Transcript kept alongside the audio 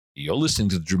You're listening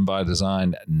to the Driven by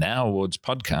Design Now Awards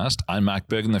podcast. I'm Mark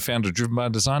Bergen, the founder of Driven by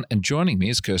Design, and joining me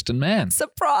is Kirsten Mann.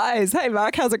 Surprise. Hey,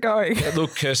 Mark, how's it going?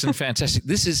 Look, Kirsten, fantastic.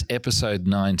 This is episode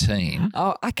 19.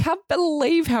 Oh, I can't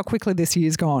believe how quickly this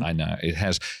year's gone. I know, it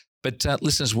has. But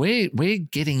listeners, we're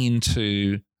getting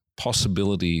into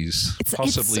possibilities, It's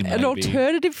an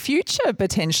alternative future,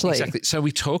 potentially. Exactly. So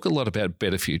we talk a lot about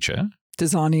better future.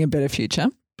 Designing a better future.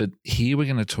 But here we're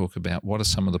going to talk about what are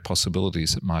some of the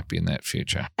possibilities that might be in that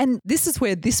future. And this is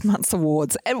where this month's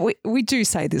awards, and we do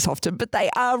say this often, but they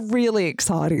are really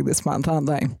exciting this month, aren't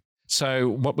they? So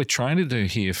what we're trying to do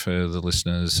here for the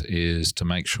listeners is to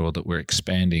make sure that we're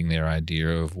expanding their idea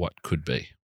of what could be.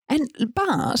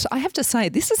 But I have to say,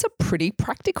 this is a pretty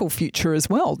practical future as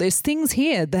well. There's things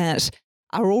here that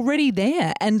are already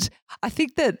there. And I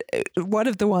think that one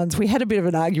of the ones, we had a bit of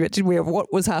an argument, didn't we, of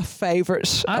what was our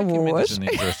favourite award? Is an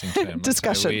interesting term.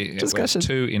 Discussion. With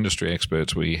two industry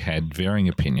experts, we had varying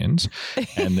opinions,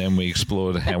 and then we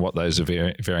explored what those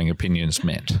varying opinions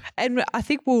meant. And I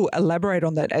think we'll elaborate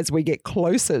on that as we get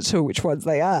closer to which ones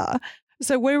they are.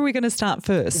 So where are we going to start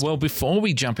first? Well, before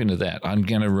we jump into that, I'm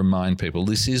going to remind people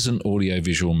this is an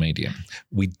audio-visual medium.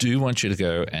 We do want you to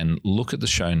go and look at the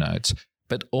show notes,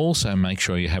 but also make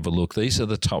sure you have a look. These are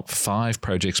the top 5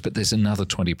 projects, but there's another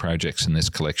 20 projects in this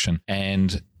collection.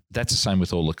 And that's the same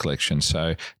with all the collections.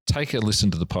 So take a listen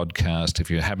to the podcast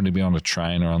if you happen to be on a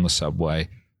train or on the subway,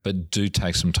 but do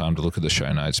take some time to look at the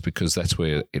show notes because that's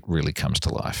where it really comes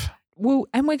to life. Well,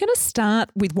 and we're going to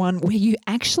start with one where you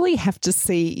actually have to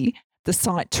see the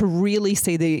site to really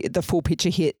see the full picture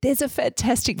here. There's a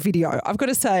fantastic video. I've got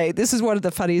to say, this is one of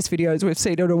the funniest videos we've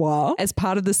seen in a while as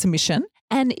part of the submission.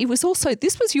 And it was also,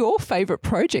 this was your favourite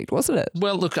project, wasn't it?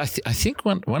 Well, look, I think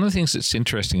one of the things that's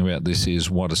interesting about this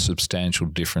is what a substantial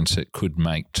difference it could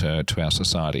make to our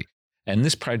society. And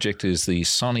this project is the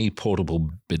Sony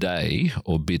Portable Bidet,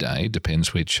 or Bidet,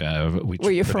 depends which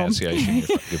where you're pronunciation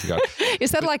you've got.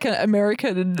 Is that like an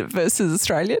American versus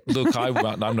Australian? Look, I'm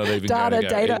not even going to go.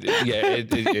 Data.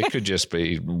 It could just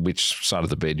be which side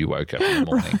of the bed you woke up in the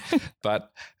morning. Right.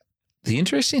 But the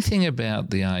interesting thing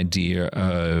about the idea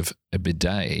of a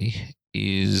bidet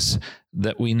is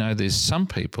that we know there's some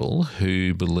people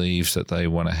who believe that they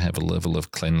want to have a level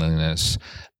of cleanliness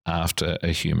after a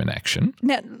human action.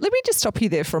 Now, let me just stop you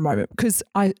there for a moment because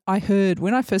I heard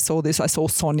when I first saw this, I saw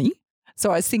Sony.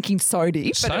 So I was thinking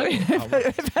Sony.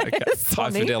 High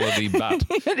fidelity but.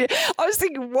 I was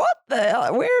thinking, what the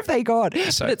hell? Where have they gone?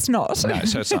 But it's not. No,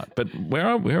 so it's not. But where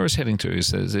I was heading to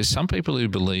is there's some people who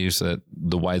believe that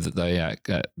the way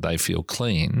that they feel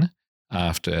clean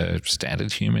after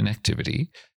standard human activity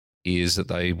is that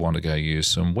they want to go use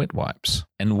some wet wipes.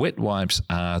 And wet wipes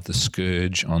are the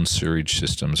scourge on sewage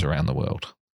systems around the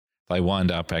world. They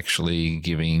wind up actually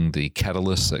giving the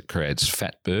catalyst that creates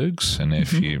fatbergs. And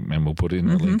and we'll put in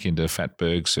a link into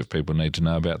fatbergs if people need to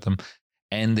know about them.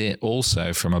 And they're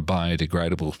also, from a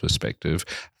biodegradable perspective,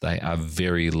 they are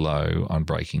very low on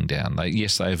breaking down. They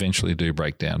eventually do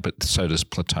break down, but so does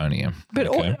plutonium. But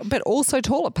also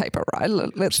toilet paper,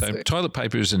 right? So toilet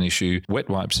paper is an issue. Wet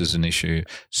wipes is an issue.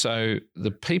 So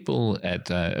the people at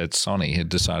Sony had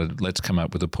decided, let's come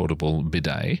up with a portable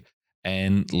bidet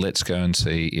and let's go and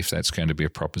see if that's going to be a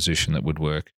proposition that would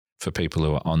work for people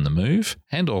who are on the move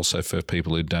and also for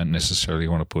people who don't necessarily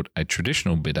want to put a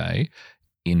traditional bidet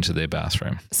into their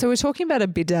bathroom. So we're talking about a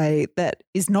bidet that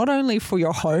is not only for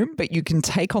your home, but you can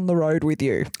take on the road with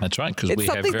you. That's right. Because it's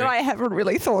something that I haven't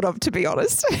really thought of, to be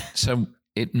honest. So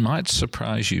it might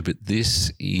surprise you, but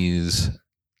this is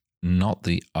not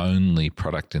the only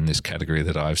product in this category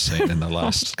that I've seen in the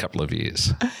last couple of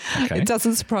years. Okay? It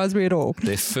doesn't surprise me at all.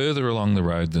 They're further along the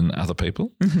road than other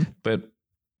people, but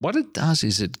what it does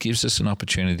is it gives us an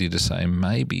opportunity to say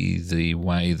maybe the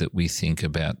way that we think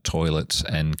about toilets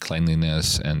and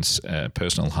cleanliness and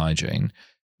personal hygiene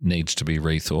needs to be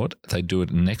rethought. They do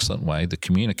it in an excellent way. The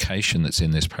communication that's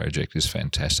in this project is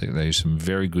fantastic. They use some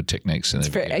very good techniques in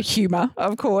their humour,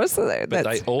 of course. But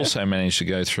they also manage to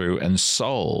go through and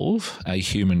solve a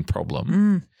human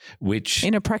problem, which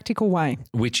in a practical way,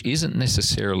 which isn't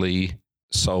necessarily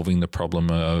solving the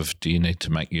problem of do you need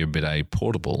to make your bidet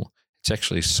portable. It's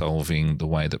actually solving the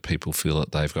way that people feel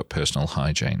that they've got personal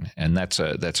hygiene. And that's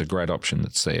a great option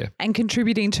that's there. And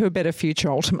contributing to a better future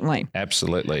ultimately.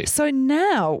 Absolutely. So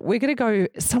now we're going to go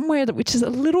somewhere which is a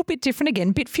little bit different again,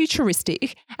 a bit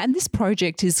futuristic. And this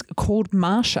project is called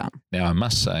Marsha. Now, I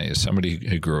must say, as somebody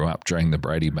who grew up during the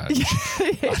Brady Bunch,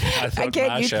 I thought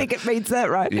again, Marsha, you think it means that,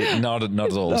 right? Yeah, not at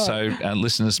all. No. So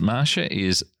listeners, Marsha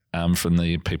is from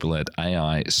the people at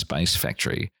AI Space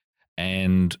Factory.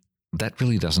 And that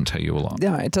really doesn't tell you a lot.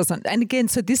 No, it doesn't. And again,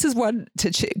 so this is one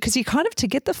because you kind of, to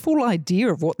get the full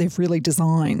idea of what they've really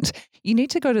designed, you need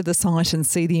to go to the site and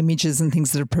see the images and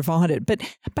things that are provided. But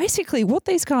basically what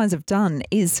these guys have done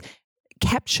is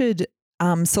captured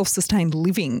self-sustained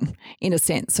living in a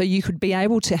sense. So you could be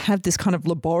able to have this kind of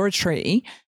laboratory.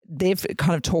 They've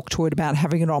kind of talked to it about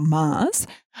having it on Mars,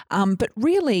 but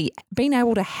really being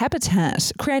able to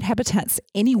create habitats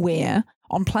anywhere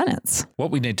on planets. What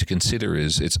we need to consider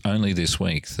is it's only this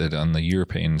week that on the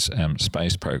European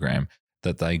space program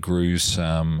that they grew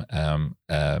some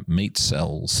meat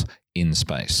cells in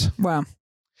space. Wow.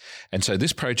 And so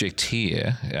this project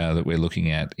here that we're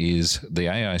looking at is the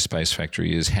AI Space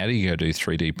Factory is how do you go do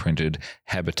 3D printed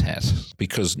habitat?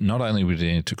 Because not only we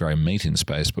need to grow meat in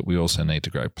space, but we also need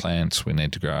to grow plants. We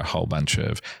need to grow a whole bunch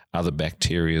of other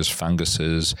bacteria,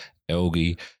 funguses,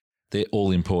 algae. They're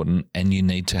all important, and you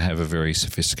need to have a very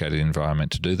sophisticated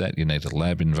environment to do that. You need a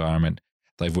lab environment.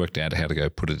 They've worked out how to go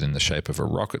put it in the shape of a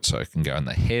rocket so it can go in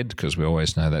the head, because we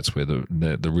always know that's where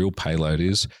the real payload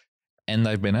is. And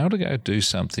they've been able to go do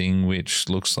something which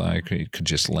looks like it could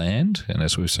just land. And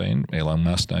as we've seen, Elon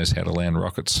Musk knows how to land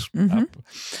rockets up.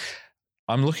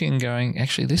 I'm looking and going,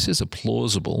 actually, this is a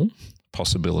plausible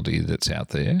possibility that's out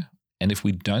there. And if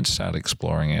we don't start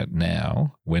exploring it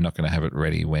now, we're not going to have it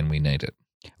ready when we need it.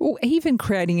 Well, even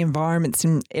creating environments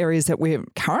in areas that we're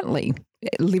currently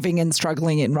living and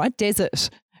struggling in, right? Desert,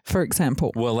 for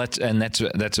example. Well, that's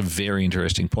a very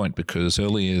interesting point, because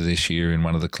earlier this year in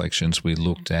one of the collections we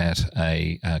looked at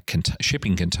a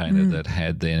shipping container that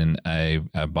had then a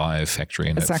biofactory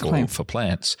in it for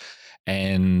plants.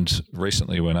 And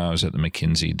recently when I was at the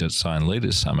McKinsey Design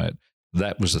Leaders Summit,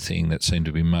 that was the thing that seemed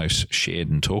to be most shared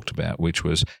and talked about, which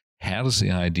was how does the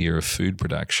idea of food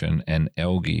production and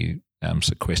algae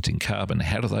sequestering carbon,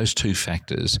 how do those two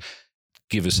factors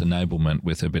give us enablement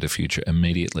with a better future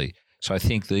immediately? So I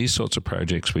think these sorts of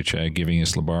projects, which are giving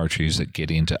us laboratories that get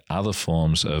into other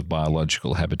forms of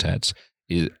biological habitats,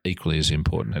 is equally as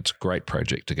important. It's a great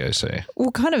project to go see. Well,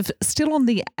 kind of still on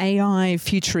the AI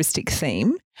futuristic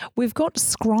theme, we've got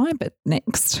Scribit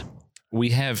next. We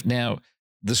have now.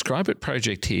 The Scribit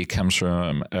project here comes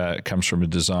from a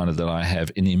designer that I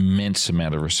have an immense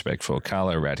amount of respect for,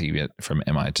 Carlo Ratti from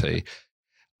MIT.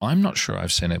 I'm not sure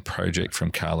I've seen a project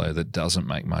from Carlo that doesn't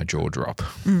make my jaw drop.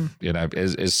 You know,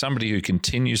 as somebody who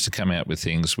continues to come out with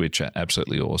things which are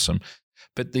absolutely awesome.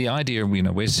 But the idea, you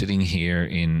know, we're sitting here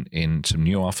in some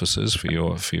new offices for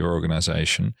your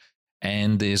organization,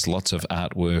 and there's lots of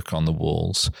artwork on the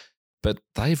walls. But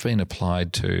they've been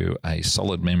applied to a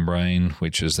solid membrane,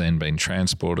 which has then been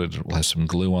transported. It will have some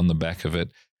glue on the back of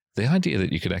it. The idea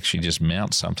that you could actually just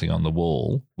mount something on the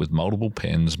wall with multiple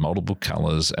pens, multiple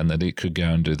colors, and that it could go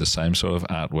and do the same sort of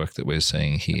artwork that we're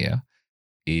seeing here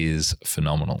is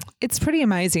phenomenal. It's pretty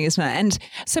amazing, isn't it? And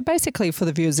so basically for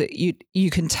the viewers,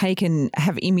 you can take and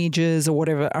have images or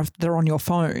whatever that are on your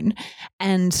phone,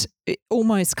 and it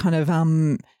almost kind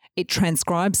of it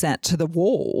transcribes that to the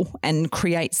wall and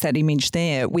creates that image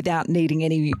there without needing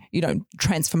any,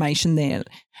 transformation there.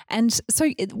 And so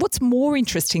what's more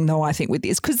interesting though, I think, with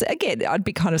this, because again, I'd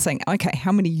be kind of saying, okay,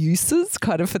 how many uses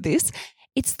kind of for this?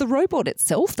 It's the robot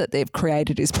itself that they've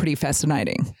created is pretty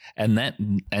fascinating. And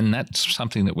that's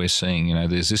something that we're seeing. You know,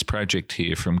 there's this project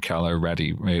here from Carlo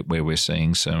Ratti where we're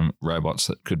seeing some robots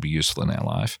that could be useful in our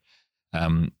life.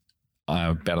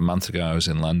 About a month ago, I was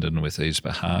in London with Yves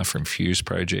Bahar from Fuse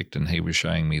Project, and he was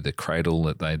showing me the cradle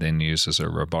that they then use as a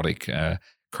robotic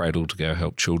cradle to go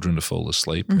help children to fall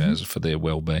asleep for their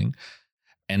well-being.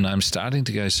 And I'm starting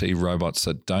to go see robots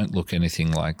that don't look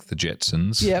anything like the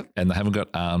Jetsons. Yep. And they haven't got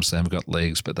arms, they haven't got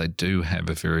legs, but they do have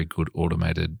a very good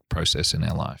automated process in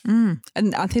our life. And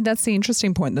I think that's the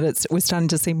interesting point, that we're starting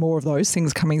to see more of those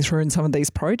things coming through in some of these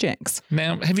projects.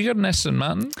 Now, have you got an Aston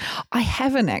Martin? I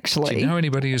haven't actually. Do you know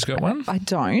anybody who's got one? I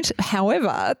don't.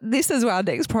 However, this is our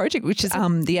next project, which is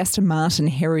the Aston Martin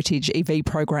Heritage EV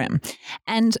program.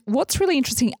 And what's really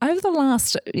interesting, over the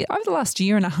last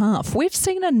year and a half, we've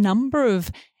seen a number of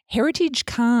heritage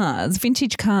cars,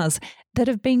 vintage cars that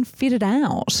have been fitted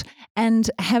out and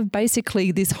have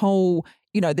basically this whole,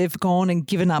 they've gone and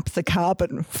given up the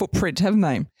carbon footprint, haven't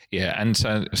they? Yeah, and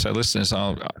so listeners,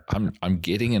 I'm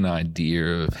getting an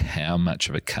idea of how much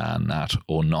of a car nut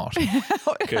or not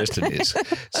Kirsten is.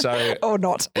 So or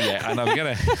not. Yeah, and I'm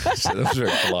going to. So that was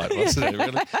very polite, wasn't it?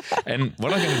 Really. And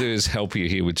what I'm going to do is help you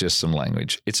here with just some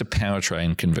language. It's a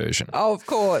powertrain conversion. Oh, of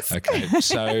course. Okay,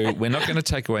 so we're not going to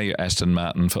take away your Aston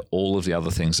Martin for all of the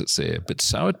other things that's there, but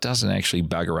so it doesn't actually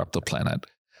bugger up the planet,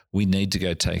 we need to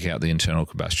go take out the internal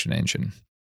combustion engine.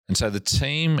 And so the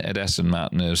team at Aston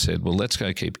Martin have said, well, let's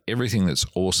go keep everything that's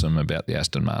awesome about the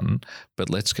Aston Martin, but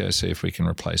let's go see if we can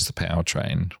replace the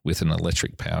powertrain with an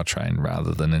electric powertrain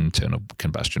rather than an internal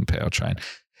combustion powertrain.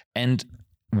 And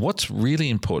what's really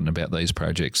important about these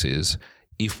projects is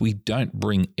if we don't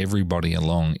bring everybody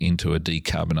along into a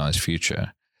decarbonised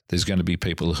future, there's going to be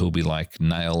people who'll be like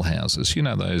nail houses, you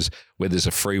know, those where there's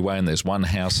a freeway and there's one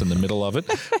house in the middle of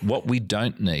it. What we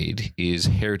don't need is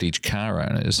heritage car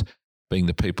owners being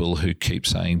the people who keep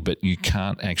saying, but you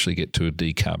can't actually get to a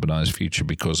decarbonised future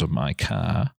because of my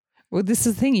car. Well, this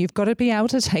is the thing. You've got to be able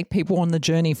to take people on the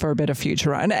journey for a better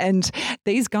future, right? And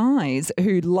these guys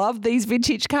who love these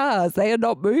vintage cars, they are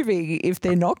not moving if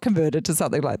they're not converted to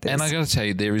something like this. And I got to tell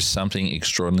you, there is something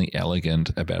extraordinarily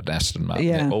elegant about Aston Martin.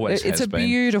 Yeah, there always it's has a been.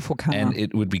 beautiful car. And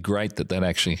it would be great that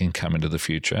actually can come into the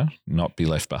future, not be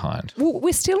left behind. Well,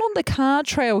 we're still on the car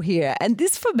trail here. And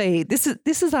this, for me, this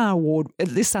is our award.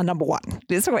 This is our number one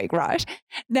this week, right?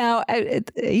 Now,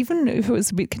 even if it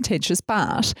was a bit contentious,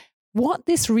 but what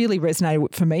this really resonated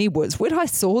with for me was when I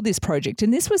saw this project,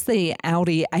 and this was the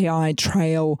Audi AI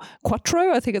Trail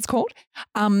Quattro, I think it's called.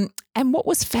 And what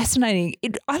was fascinating,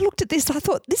 I looked at this, I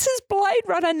thought, this is Blade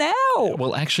Runner now.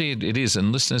 Well, actually, it is.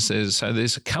 And listeners,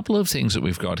 there's a couple of things that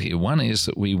we've got here. One is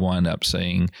that we wind up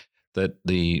seeing that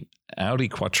the Audi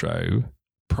Quattro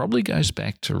probably goes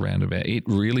back to around about, it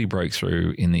really broke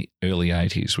through in the early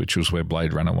 80s, which was where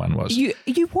Blade Runner 1 was. You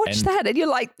watch that and you're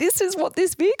like, this is what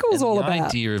this vehicle's all about. The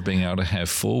idea of being able to have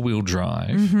four-wheel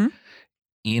drive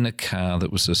in a car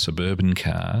that was a suburban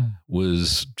car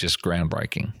was just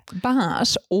groundbreaking.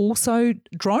 But also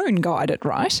drone guided,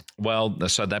 right? Well,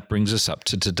 so that brings us up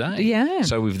to today. Yeah.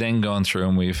 So we've then gone through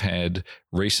and we've had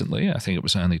recently, I think it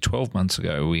was only 12 months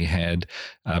ago, we had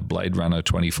Blade Runner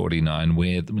 2049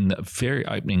 where in the very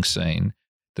opening scene,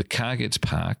 the car gets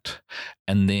parked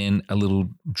and then a little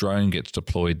drone gets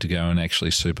deployed to go and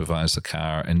actually supervise the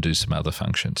car and do some other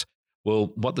functions.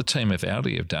 Well, what the team of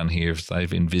Audi have done here is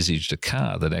they've envisaged a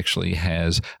car that actually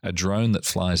has a drone that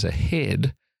flies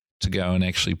ahead to go and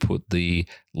actually put the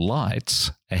lights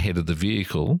ahead of the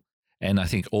vehicle. And I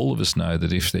think all of us know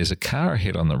that if there's a car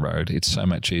ahead on the road, it's so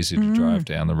much easier to drive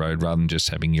down the road rather than just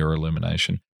having your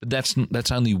illumination. But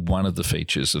that's only one of the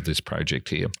features of this project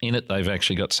here. In it, they've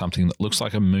actually got something that looks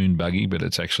like a moon buggy, but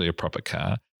it's actually a proper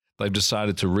car. They've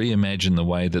decided to reimagine the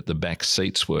way that the back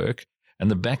seats work. And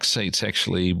the back seats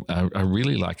actually are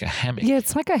really like a hammock. Yeah,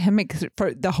 it's like a hammock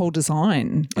for the whole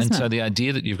design. And so the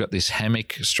idea that you've got this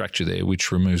hammock structure there,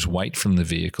 which removes weight from the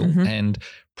vehicle, and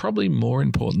probably more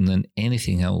important than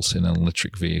anything else in an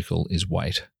electric vehicle is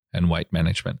weight and weight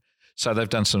management. So they've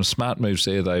done some smart moves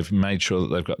there. They've made sure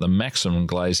that they've got the maximum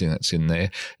glazing that's in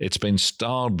there. It's been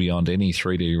styled beyond any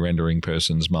 3D rendering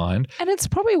person's mind. And it's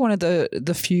probably one of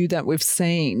the few that we've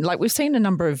seen. Like we've seen a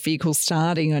number of vehicles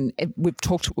starting and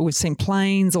we've seen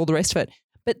planes, all the rest of it.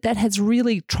 But that has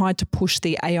really tried to push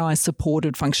the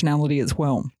AI-supported functionality as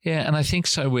well. Yeah, and I think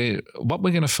so. What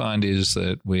we're going to find is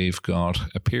that we've got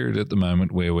a period at the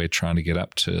moment where we're trying to get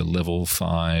up to level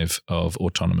 5 of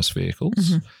autonomous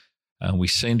vehicles. We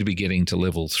seem to be getting to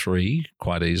level 3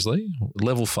 quite easily.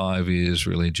 Level 5 is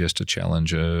really just a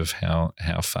challenge of how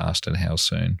fast and how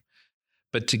soon.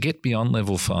 But to get beyond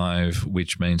level 5,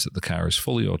 which means that the car is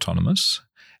fully autonomous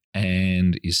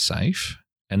and is safe,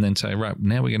 and then say, right,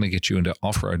 now we're going to get you into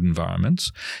off-road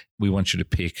environments. We want you to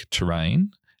pick terrain.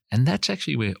 And that's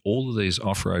actually where all of these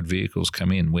off-road vehicles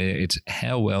come in, where it's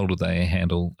how well do they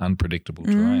handle unpredictable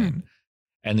terrain.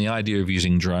 And the idea of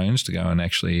using drones to go and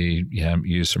actually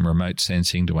use some remote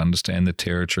sensing to understand the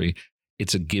territory,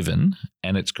 it's a given.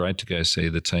 And it's great to go see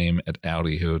the team at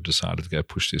Audi who have decided to go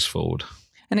push this forward.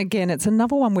 And again, it's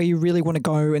another one where you really want to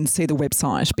go and see the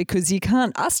website because you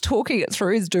can't, us talking it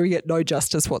through is doing it no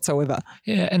justice whatsoever.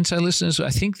 Yeah. And so listeners,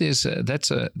 I think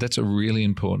that's a really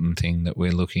important thing that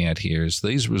we're looking at here is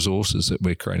these resources that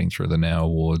we're creating through the Now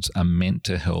Awards are meant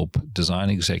to help design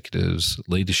executives,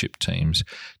 leadership teams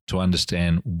to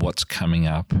understand what's coming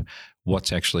up,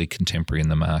 what's actually contemporary in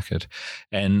the market.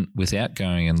 And without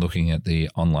going and looking at the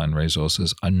online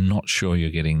resources, I'm not sure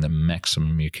you're getting the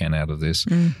maximum you can out of this.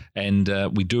 And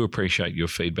we do appreciate your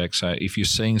feedback. So if you're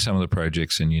seeing some of the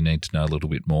projects and you need to know a little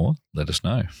bit more, let us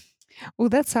know. Well,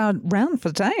 that's our round for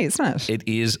today, isn't it? It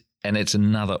is. And it's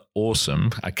another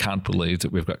awesome, I can't believe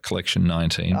that we've got collection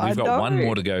 19. We've got one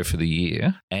more to go for the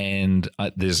year. And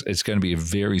it's going to be a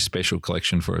very special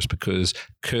collection for us because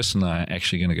Kirsten and I are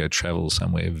actually going to go travel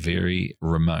somewhere very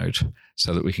remote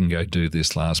so that we can go do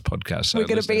this last podcast. So we're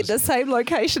going to be at the same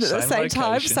location at the same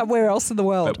time somewhere else in the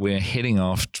world. But we're heading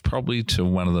off probably to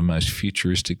one of the most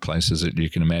futuristic places that you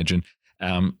can imagine.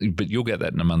 But you'll get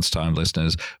that in a month's time,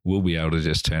 listeners. We'll be able to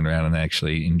just turn around and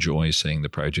actually enjoy seeing the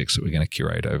projects that we're going to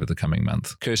curate over the coming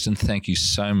month. Kirsten, thank you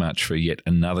so much for yet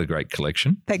another great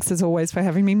collection. Thanks as always for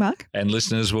having me, Mark. And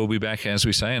listeners, we'll be back, as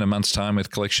we say, in a month's time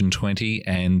with Collection 20.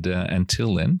 And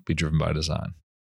until then, be driven by design.